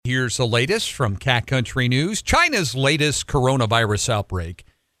Here's the latest from Cat Country News. China's latest coronavirus outbreak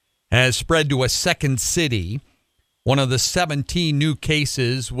has spread to a second city. One of the 17 new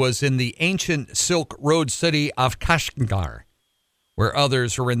cases was in the ancient Silk Road city of Kashgar, where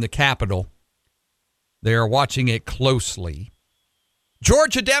others are in the capital. They are watching it closely.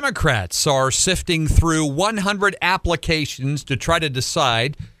 Georgia Democrats are sifting through 100 applications to try to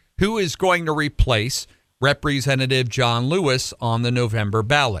decide who is going to replace Representative John Lewis on the November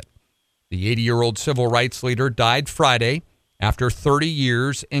ballot. The 80-year-old civil rights leader died Friday after 30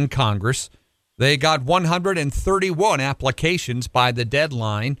 years in Congress. They got 131 applications by the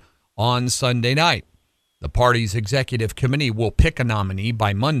deadline on Sunday night. The party's executive committee will pick a nominee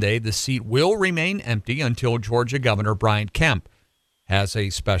by Monday. The seat will remain empty until Georgia Governor Brian Kemp has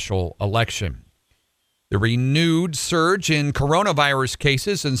a special election. The renewed surge in coronavirus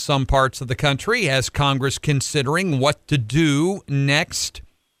cases in some parts of the country has Congress considering what to do next.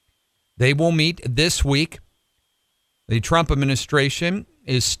 They will meet this week. The Trump administration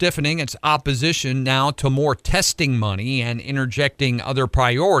is stiffening its opposition now to more testing money and interjecting other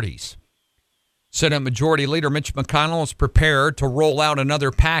priorities. Senate Majority Leader Mitch McConnell is prepared to roll out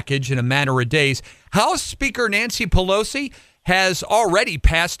another package in a matter of days. House Speaker Nancy Pelosi has already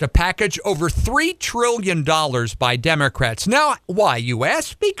passed a package over $3 trillion by Democrats. Now, why, you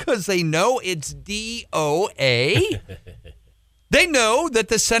ask? Because they know it's DOA. They know that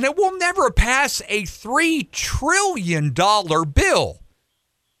the Senate will never pass a $3 trillion bill.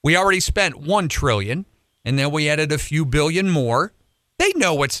 We already spent $1 trillion, and then we added a few billion more. They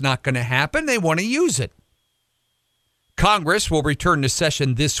know it's not going to happen. They want to use it. Congress will return to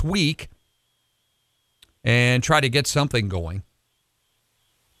session this week and try to get something going.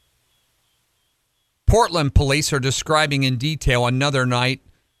 Portland police are describing in detail another night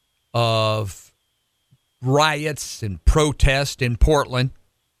of riots and protest in Portland.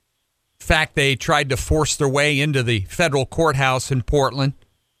 In fact, they tried to force their way into the federal courthouse in Portland.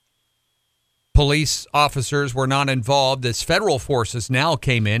 Police officers were not involved as federal forces now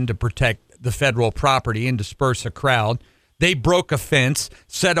came in to protect the federal property and disperse a crowd. They broke a fence,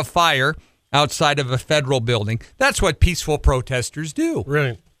 set a fire outside of a federal building. That's what peaceful protesters do.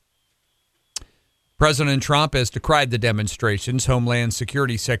 Right. President Trump has decried the demonstrations. Homeland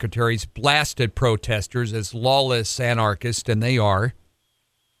Security secretaries blasted protesters as lawless anarchists, and they are.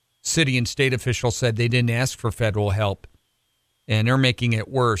 City and state officials said they didn't ask for federal help, and they're making it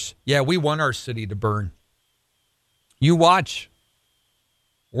worse. Yeah, we want our city to burn. You watch.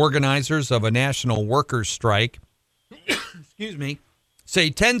 Organizers of a national workers' strike, excuse me,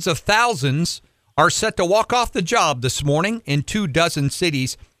 say tens of thousands are set to walk off the job this morning in 24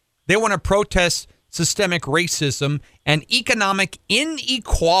 cities. They want to protest systemic racism and economic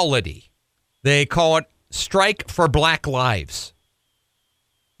inequality. They call it Strike for Black Lives.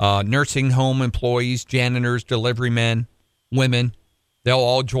 Nursing home employees, janitors, delivery men, women, they'll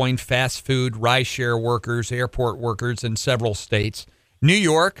all join fast food, rideshare workers, airport workers in several states. New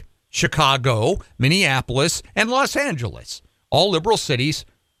York, Chicago, Minneapolis, and Los Angeles. All liberal cities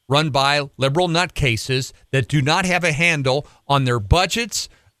run by liberal nutcases that do not have a handle on their budgets,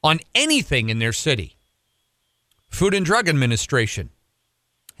 on anything in their city. Food and Drug Administration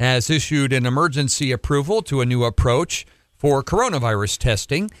has issued an emergency approval to a new approach for coronavirus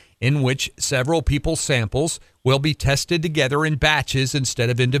testing, in which several people's samples will be tested together in batches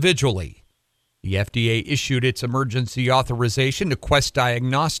instead of individually. The FDA issued its emergency authorization to Quest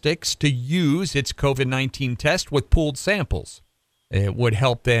Diagnostics to use its COVID-19 test with pooled samples. It would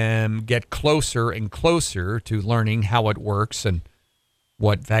help them get closer and closer to learning how it works and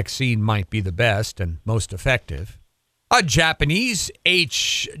what vaccine might be the best and most effective. A Japanese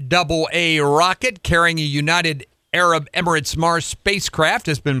HAA rocket carrying a United Arab Emirates Mars spacecraft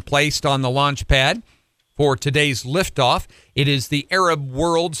has been placed on the launch pad for today's liftoff. It is the Arab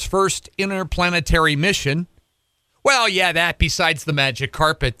world's first interplanetary mission. Well, yeah, that besides the magic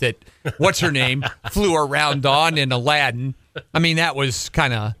carpet that, what's her name, flew around on in Aladdin. I mean, that was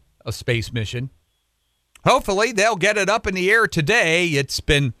kind of a space mission. Hopefully, they'll get it up in the air today. It's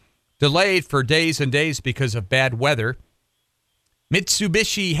been delayed for days and days because of bad weather.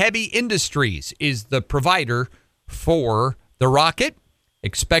 Mitsubishi Heavy Industries is the provider for the rocket,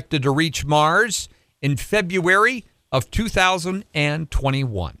 expected to reach Mars in February of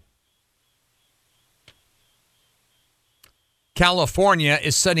 2021. California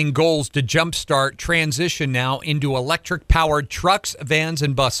is setting goals to jumpstart transition now into electric-powered trucks, vans,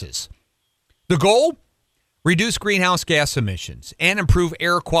 and buses. The goal? Reduce greenhouse gas emissions and improve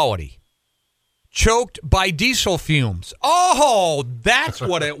air quality. Choked by diesel fumes. Oh, that's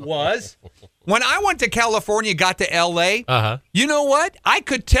what it was. When I went to California, got to L.A., you know what? I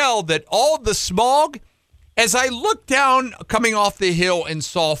could tell that all the smog, as I looked down coming off the hill and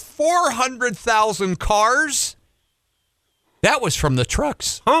saw 400,000 cars, that was from the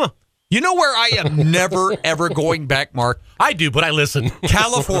trucks. Huh. You know where I am never, ever going back, Mark? I do, but I listen.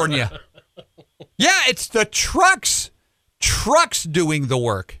 California. Yeah, it's the trucks. Trucks doing the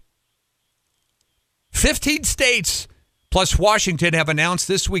work. 15 states plus Washington have announced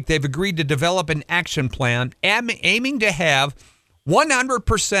this week they've agreed to develop an action plan aiming to have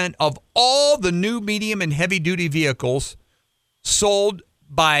 100% of all the new medium and heavy-duty vehicles sold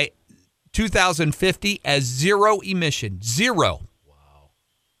by 2050 as zero emission. Zero.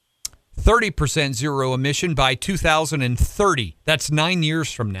 30% zero emission by 2030. That's 9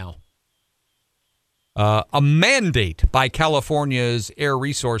 years from now. A mandate by California's Air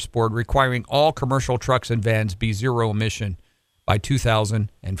Resource Board requiring all commercial trucks and vans be zero emission by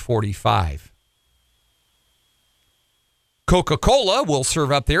 2045. Coca-Cola will serve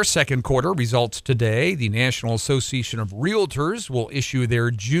up their second quarter results today. The National Association of Realtors will issue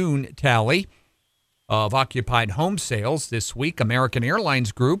their June tally of occupied home sales this week. American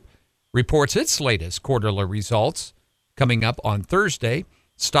Airlines Group reports its latest quarterly results coming up on Thursday.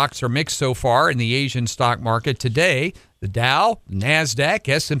 Stocks are mixed so far in the Asian stock market today. The Dow, NASDAQ,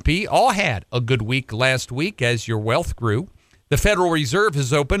 S&P all had a good week last week as your wealth grew. The Federal Reserve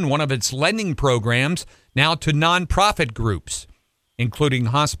has opened one of its lending programs now to nonprofit groups, including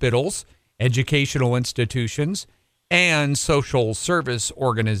hospitals, educational institutions, and social service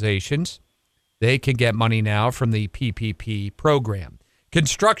organizations. They can get money now from the PPP program.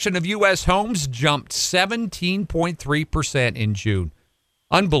 Construction of U.S. homes jumped 17.3% in June.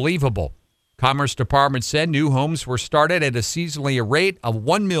 Unbelievable. Commerce Department said new homes were started at a seasonally rate of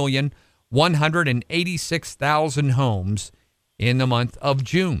 1,186,000 homes in the month of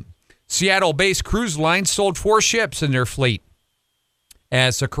June. Seattle-based cruise lines sold 4 ships in their fleet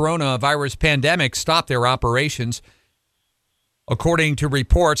as the coronavirus pandemic stopped their operations. According to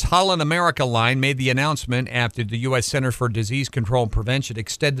reports, Holland America Line made the announcement after the U.S. Center for Disease Control and Prevention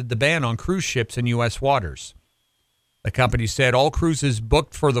extended the ban on cruise ships in U.S. waters. The company said all cruises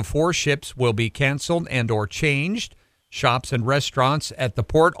booked for the 4 ships will be canceled and or changed. Shops and restaurants at the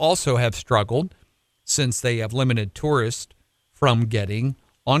port also have struggled since they have limited tourists from getting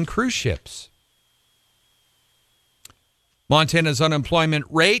on cruise ships. Montana's unemployment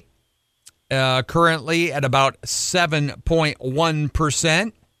rate currently at about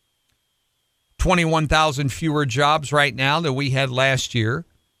 7.1%. 21,000 fewer jobs right now than we had last year.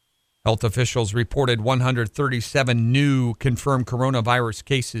 Health officials reported 137 new confirmed coronavirus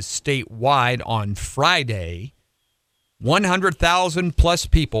cases statewide on Friday. 100,000 plus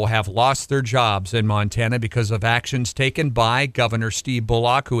people have lost their jobs in Montana because of actions taken by Governor Steve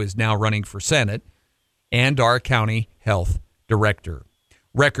Bullock, who is now running for Senate, and our county health director.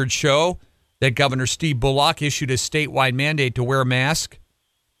 Records show that Governor Steve Bullock issued a statewide mandate to wear a mask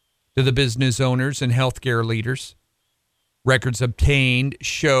to the business owners and healthcare leaders. Records obtained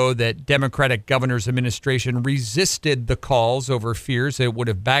show that Democratic governor's administration resisted the calls over fears that it would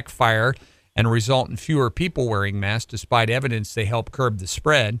have backfired and result in fewer people wearing masks, despite evidence they help curb the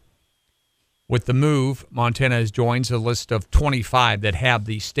spread. With the move, Montana joins a list of 25 that have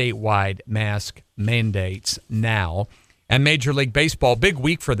the statewide mask mandates now. And Major League Baseball, big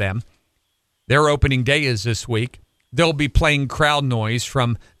week for them. Their opening day is this week. They'll be playing crowd noise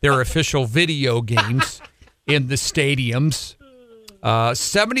from their official video games in the stadiums.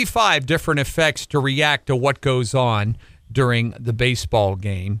 75 different effects to react to what goes on during the baseball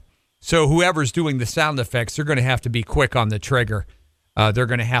game. So whoever's doing the sound effects, they're going to have to be quick on the trigger. They're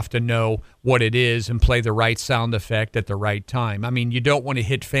going to have to know what it is and play the right sound effect at the right time. I mean, you don't want to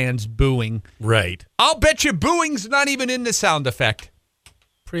hit fans booing. Right. I'll bet you booing's not even in the sound effect.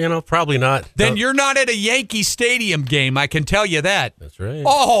 You know, probably not. Then you're not at a Yankee Stadium game, I can tell you that. That's right.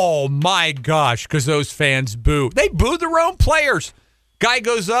 Oh, my gosh, because those fans boo. They boo their own players. Guy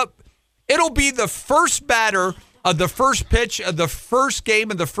goes up. It'll be the first batter of the first pitch of the first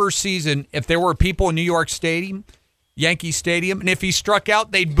game of the first season if there were people in New York Stadium, Yankee Stadium, and if he struck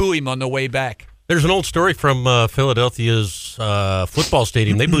out, they'd boo him on the way back. There's an old story from Philadelphia's football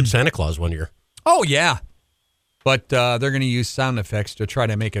stadium. They booed Santa Claus one year. Oh, yeah. But they're going to use sound effects to try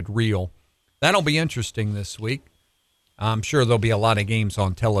to make it real. That'll be interesting this week. I'm sure there'll be a lot of games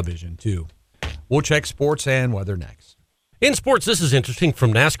on television, too. We'll check sports and weather next. In sports, this is interesting.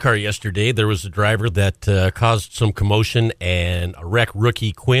 From NASCAR yesterday, there was a driver that caused some commotion and a wreck.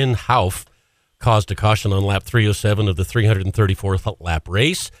 Rookie Quinn Houff caused a caution on lap 307 of the 334th lap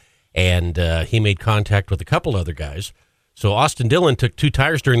race, and he made contact with a couple other guys. So Austin Dillon took 2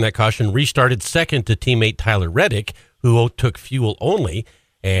 tires during that caution, restarted second to teammate Tyler Reddick, who took fuel only.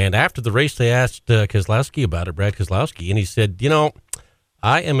 And after the race, they asked Keselowski about it, Brad Keselowski, and he said,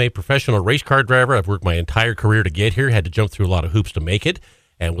 I am a professional race car driver. I've worked my entire career to get here, had to jump through a lot of hoops to make it,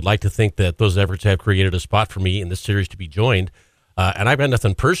 and would like to think that those efforts have created a spot for me in this series to be joined. And I've got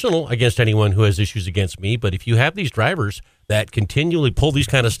nothing personal against anyone who has issues against me, but if you have these drivers that continually pull these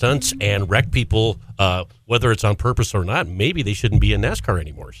kind of stunts and wreck people, whether it's on purpose or not, maybe they shouldn't be in NASCAR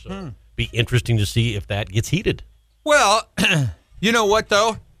anymore. So be interesting to see if that gets heated. Well, you know what,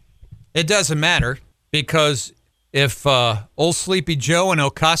 though? It doesn't matter, because if old Sleepy Joe and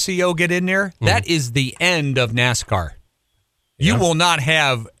Ocasio get in there, that is the end of NASCAR. Yeah. You will not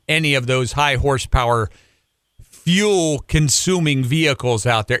have any of those high horsepower fuel-consuming vehicles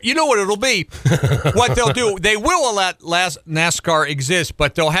out there. You know what it'll be? What they'll do, they will let NASCAR exist,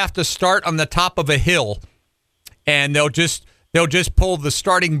 but they'll have to start on the top of a hill, and they'll just pull the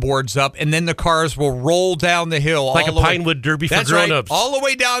starting boards up, and then the cars will roll down the hill. Like a Pinewood Derby for grown-ups. Right, all the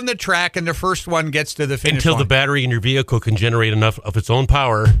way down the track, and the first one gets to the finish Until line. the battery in your vehicle can generate enough of its own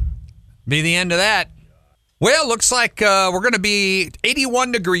power. Be the end of that. Well, looks like we're going to be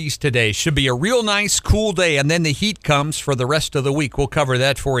 81 degrees today. Should be a real nice, cool day, and then the heat comes for the rest of the week. We'll cover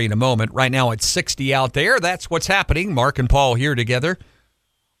that for you in a moment. Right now it's 60 out there. That's what's happening. Mark and Paul here together.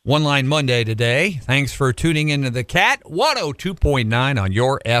 One Line Monday today. Thanks for tuning into the Cat 102.9 on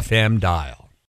your FM dial.